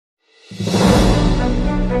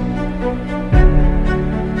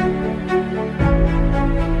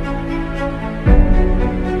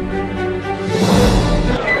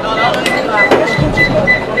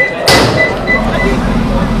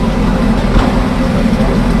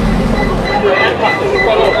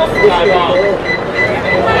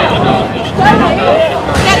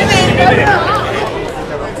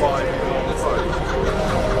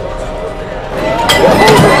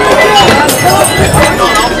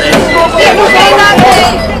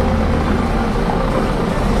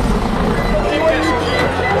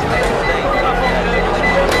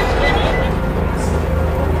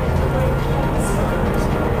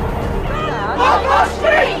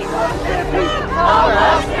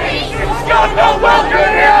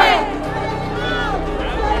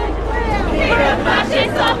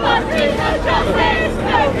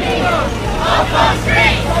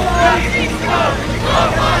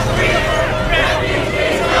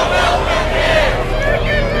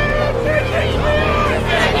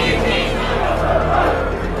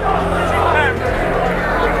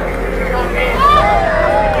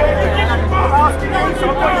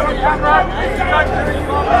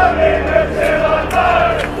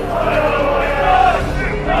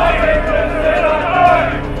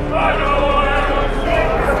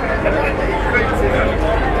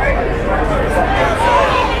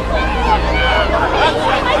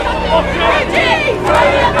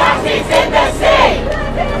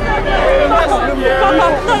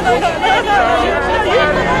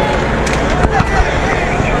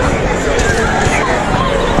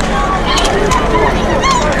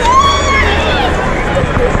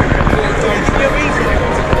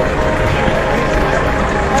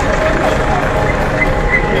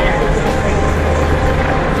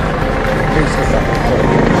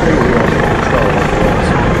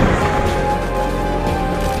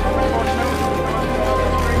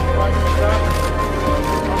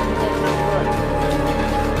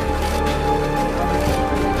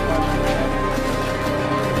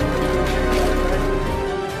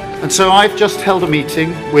And so I've just held a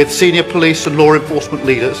meeting with senior police and law enforcement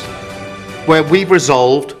leaders where we've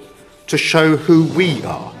resolved to show who we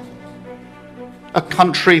are. A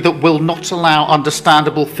country that will not allow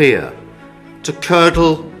understandable fear to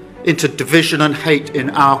curdle into division and hate in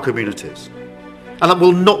our communities, and that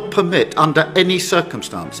will not permit under any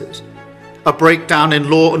circumstances a breakdown in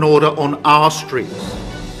law and order on our streets.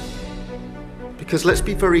 Because let's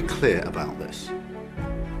be very clear about this.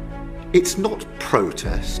 It's not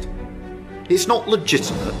protest. It's not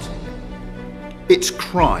legitimate. It's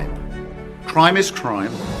crime. Crime is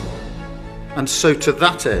crime. And so to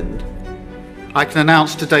that end, I can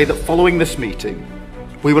announce today that following this meeting,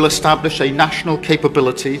 we will establish a national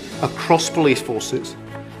capability across police forces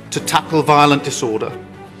to tackle violent disorder.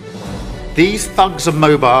 These thugs are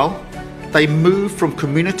mobile. They move from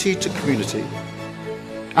community to community.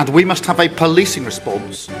 And we must have a policing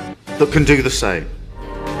response that can do the same.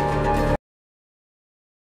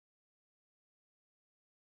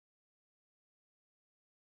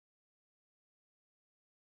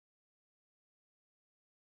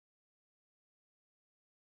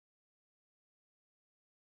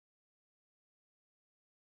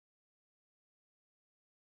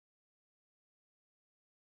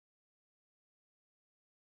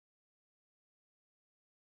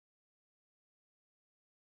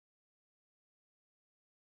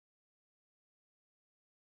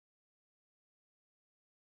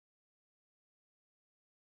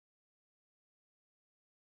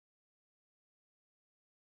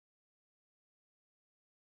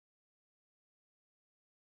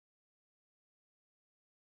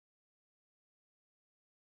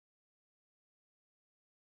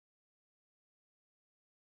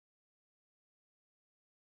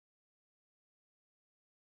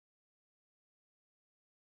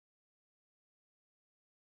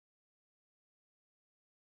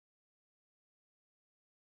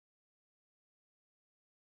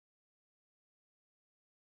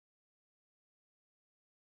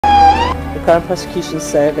 The Crown Prosecution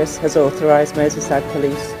Service has authorised Merseyside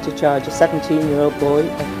Police to charge a 17-year-old boy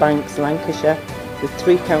of Banks, Lancashire, with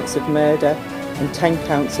 3 counts of murder and 10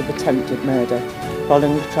 counts of attempted murder,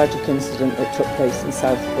 following the tragic incident that took place in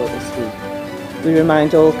Southport this week. We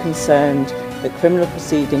remind all concerned that criminal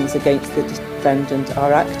proceedings against the defendant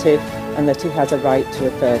are active and that he has a right to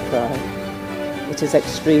a fair trial. It is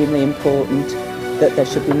extremely important that there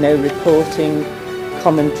should be no reporting,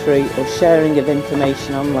 commentary or sharing of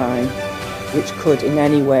information online which could in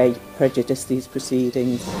any way prejudice these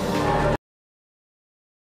proceedings.